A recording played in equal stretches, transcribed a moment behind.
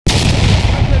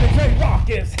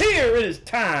is here. It is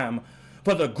time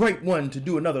for the great one to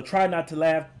do another Try Not to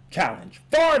Laugh challenge.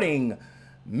 Farting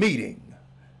meeting.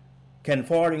 Can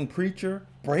farting preacher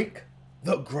break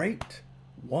the great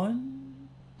one?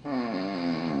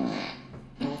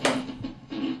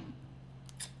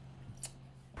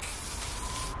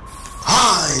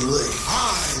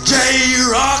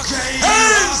 J-Rocc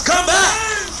has come back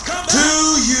to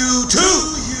you too.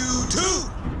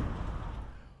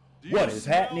 What is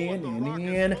happening in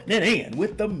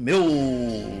with the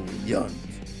millions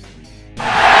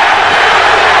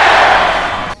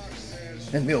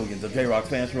and millions of J-Rocc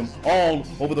fans from all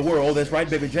over the world? That's right,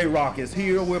 baby. J-Rocc is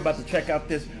here. We're about to check out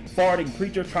this farting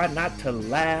preacher Try Not to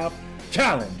Laugh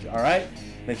challenge. All right,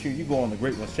 make sure you go on the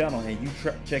Great One's channel and you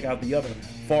check out the other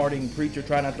farting preacher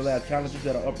Try Not to Laugh challenges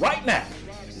that are up right now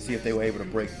to see if they were able to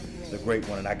break the great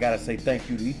one. And I gotta say thank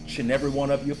you to each and every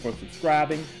one of you for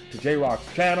subscribing to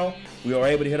J-Rocc's channel. We are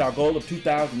able to hit our goal of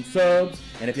 2,000 subs,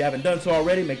 and if you haven't done so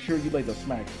already, make sure you lay the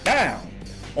smack down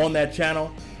on that channel.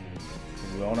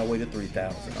 We're on our way to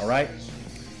 3,000. All right,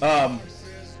 but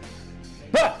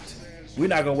we're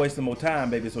not gonna waste some more time,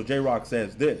 baby. So J-Rocc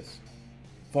says this: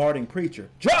 farting preacher,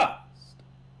 just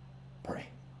pray.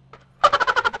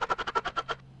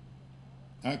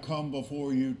 I come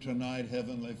before you tonight,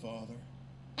 Heavenly Father.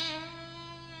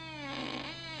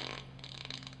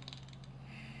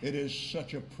 It is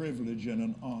such a privilege and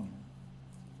an honor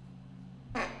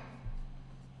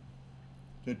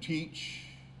to teach,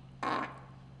 to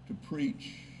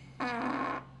preach,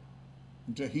 and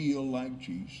to heal like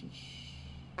Jesus.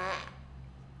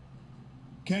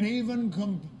 Can even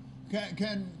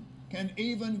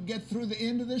get through the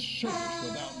end of this service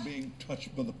without being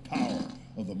touched by the power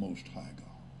of the Most High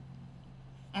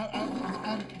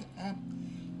God.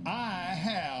 I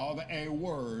have a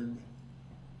word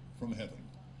from heaven.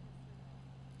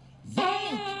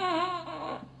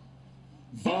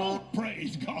 Vote,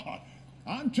 praise God.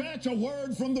 That's a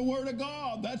word from the Word of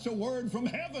God. That's a word from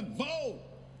heaven. Vote.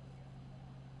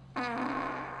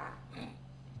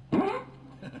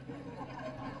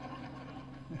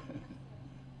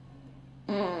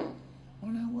 Well,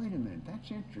 now, wait a minute. That's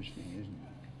interesting, isn't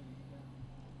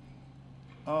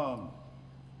it?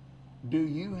 Do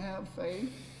you have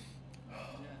faith?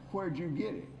 Where'd you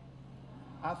get it?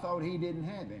 I thought he didn't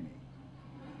have any.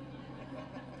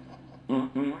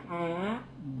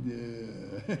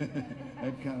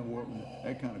 That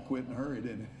kind of quit in a hurry,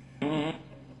 didn't it?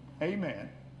 Amen.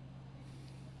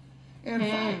 In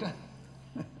fact,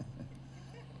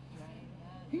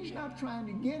 he's not trying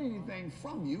to get anything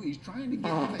from you. He's trying to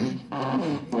get things from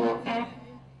you.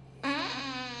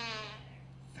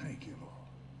 Thank you, Lord.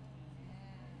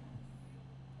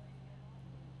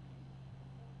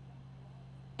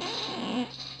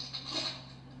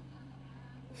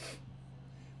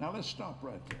 Now let's stop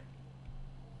right there.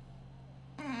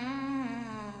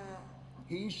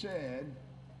 He said,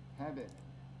 have it.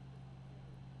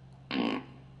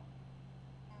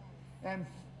 And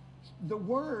the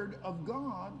Word of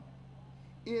God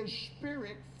is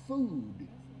spirit food.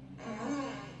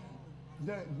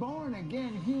 The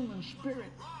born-again human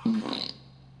spirit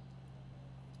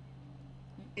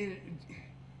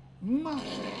must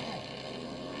have it.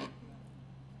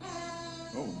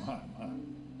 Oh, my.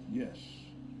 Yes.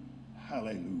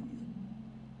 Hallelujah.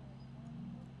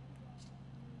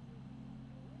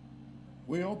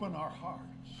 We open our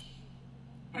hearts.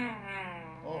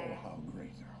 Oh, how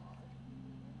great thou art.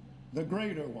 The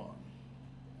greater one.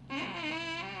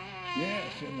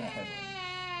 Yes, in the heavens.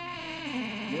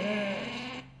 Yes.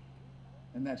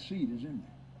 And that seed is in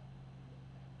there.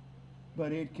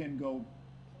 But it can go.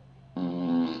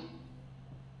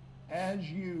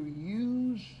 As you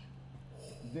use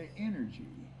the energy,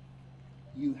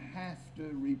 you have to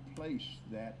replace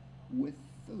that with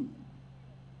food.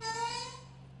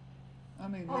 I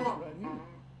mean, this right here.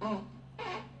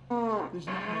 This is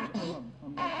not,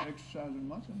 I'm not exercising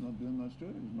much. I'm not doing much to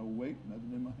it. There's no weight,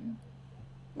 nothing in my hand.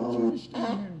 But you just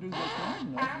stand here and do this long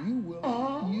enough, you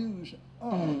will use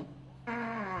up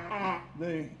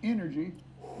the energy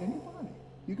in your body.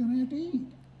 You're going to have to eat.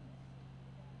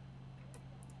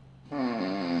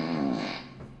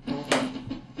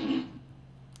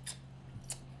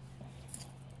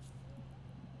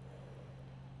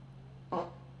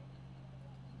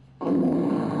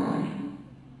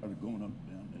 Going up and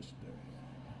down this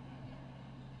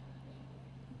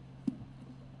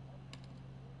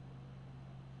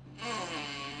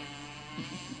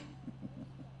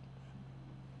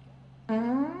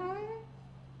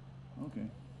Okay.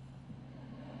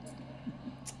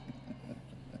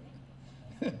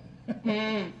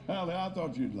 Well, I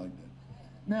thought you'd like that.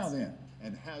 Now then,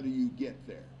 and how do you get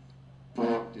there?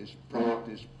 Practice,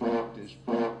 practice, practice,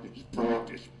 practice,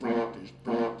 practice, practice,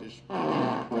 practice,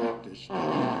 practice, practice,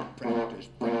 practice,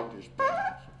 practice,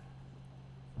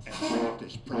 and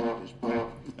practice, practice,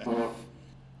 practice.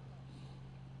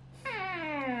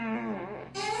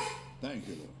 Thank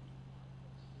you, Lord.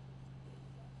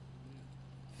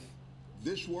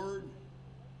 This word,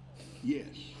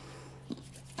 yes.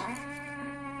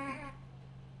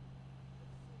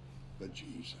 But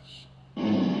Jesus,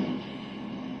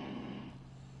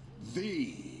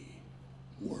 the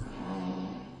Word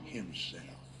Himself,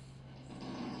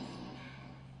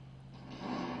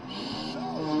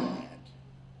 so that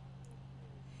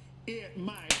it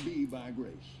might be by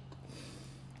grace.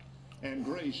 And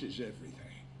grace is everything.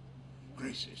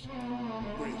 Grace is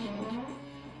everything.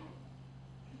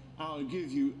 I'll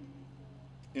give you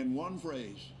in one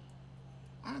phrase.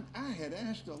 I had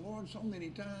asked the Lord so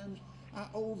many times,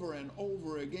 over and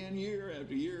over again, year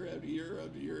after year after year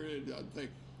after year, I'd think,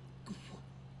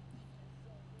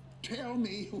 tell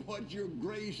me what your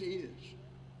grace is.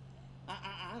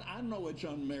 I know it's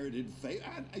unmerited favor.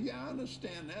 I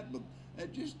understand that, but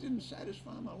it just didn't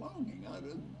satisfy my longing.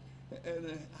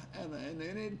 And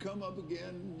then it'd come up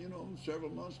again, you know, several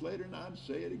months later, and I'd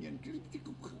say it again.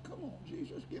 Come on,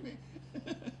 Jesus, give me,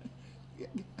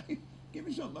 give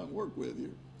me something I can work with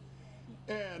here.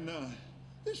 And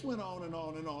this went on and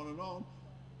on and on and on.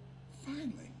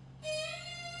 Finally,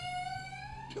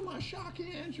 to my shock,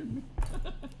 He answered me.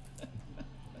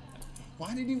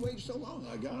 Why did He wait so long?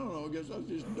 I don't know. I guess I was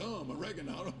just dumb. I reckon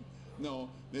I don't. No,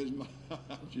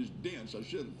 I'm just dense. I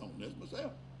should have known this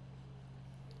myself.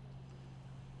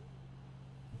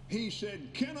 He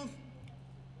said, Kenneth,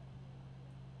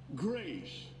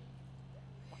 grace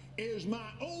is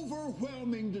my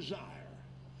overwhelming desire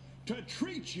to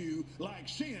treat you like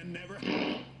sin never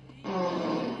happened.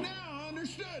 Now I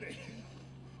understood it.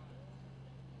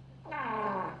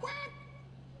 What?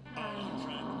 Oh, I'm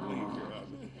trying to believe here.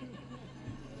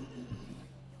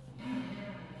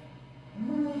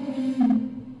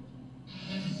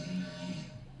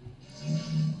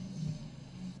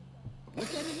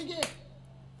 Look at it again.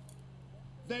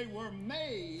 They were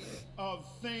made of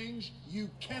things you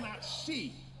cannot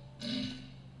see.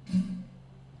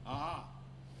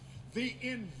 The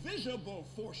invisible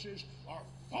forces are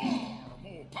far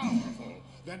more powerful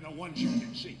than the ones you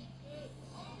can see.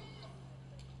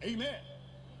 Amen.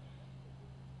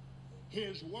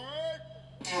 His word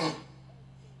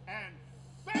and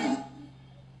faith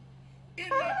in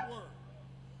that word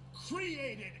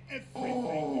created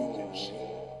everything you can see.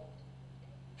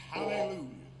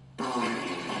 Hallelujah.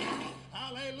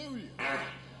 Hallelujah.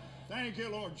 Thank you,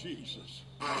 Lord Jesus.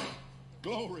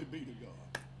 Glory be to God.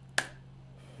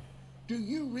 Do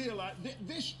you realize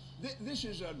this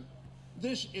is a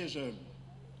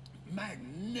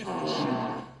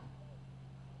magnificent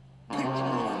picture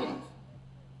of faith.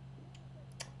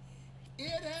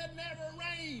 It had never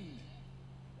rained.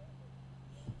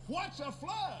 What's a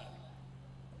flood?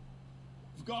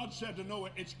 If God said to Noah,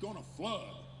 it's going to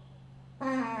flood.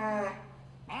 I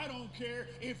don't care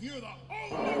if you're the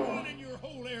only one in your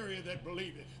whole area that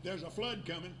believes it. There's a flood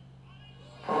coming.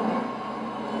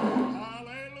 Hallelujah.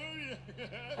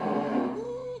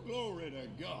 Ooh, glory to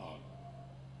God.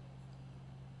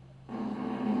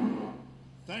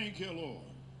 Thank you, Lord.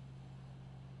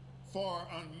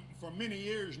 For many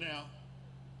years now,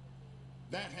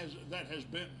 that has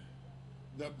been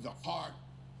the heart,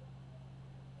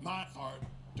 my heart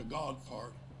to God's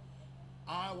heart.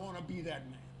 I want to be that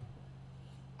man.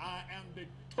 I am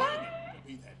determined to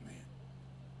be that man.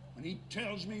 When He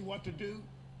tells me what to do,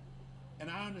 and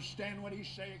I understand what He's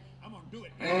saying, I'm going to do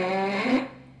it now.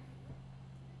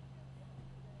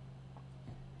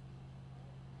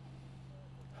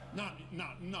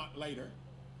 Not later.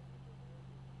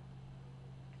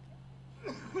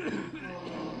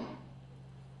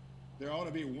 There ought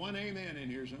to be one amen in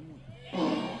here somewhere.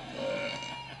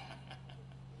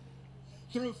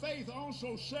 Through faith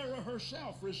also Sarah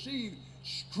herself received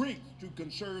strength to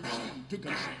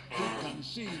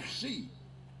conceive seed.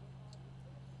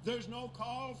 There's no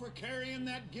call for carrying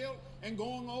that guilt and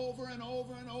going over and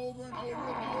over and over and over and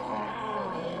over.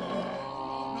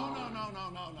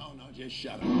 No, just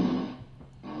shut up.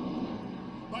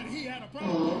 But he had a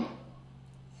problem.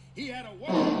 He had a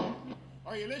word.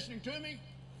 Are you listening to me?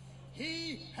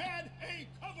 He had a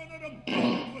covenant of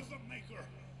God with the maker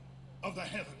of the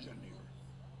heavens and the earth.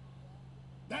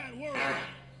 That word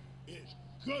is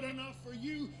good enough for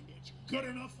you. It's good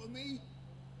enough for me.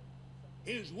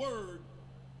 His word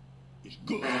is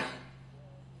good.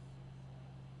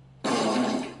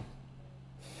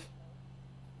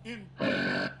 In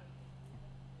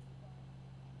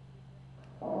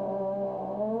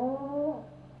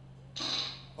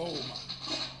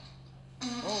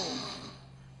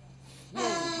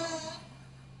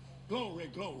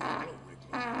glory, glory,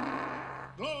 glory.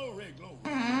 Glory, glory.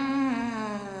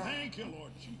 Thank you,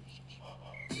 Lord Jesus.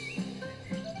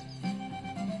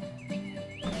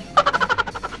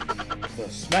 The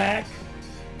smack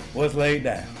was laid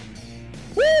down.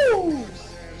 Woo!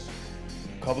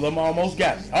 A couple of them almost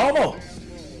got it. Almost.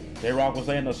 J-Rocc was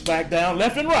laying the smack down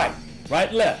left and right. Right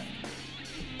and left.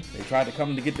 They tried to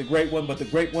come to get the great one, but the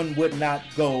great one would not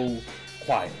go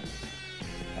quiet.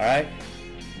 Alright?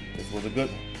 This was a good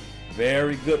one.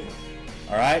 Very good one.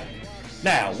 Alright?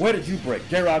 Now, where did you break?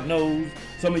 J-Rocc knows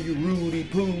some of you Rudy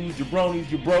Poos, jabronis,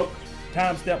 you broke.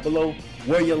 Time step below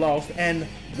where you lost and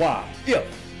why. If,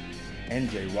 and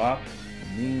J-Rocc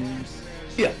means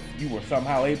if you were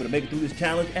somehow able to make it through this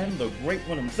challenge and the great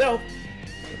one himself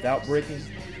without breaking,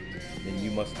 then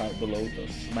you must type below the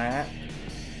smack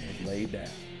was laid down.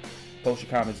 Post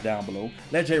your comments down below.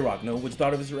 Let J-Rocc know what you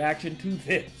thought of his reaction to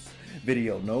this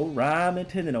video. No rhyme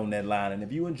intended on that line. And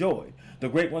if you enjoyed the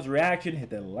great one's reaction,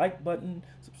 hit that like button,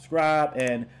 subscribe,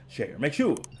 and share. Make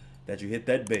sure that you hit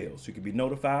that bell so you can be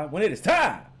notified when it is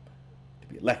time to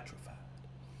be electrified.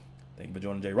 Thank you for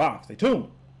joining J-Rocc. Stay tuned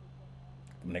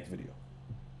for the next video.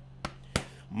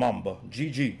 Mamba,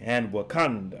 GG, and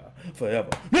Wakanda forever.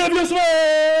 Live your smile!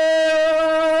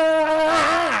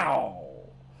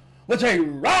 But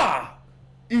J-Rocc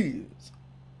is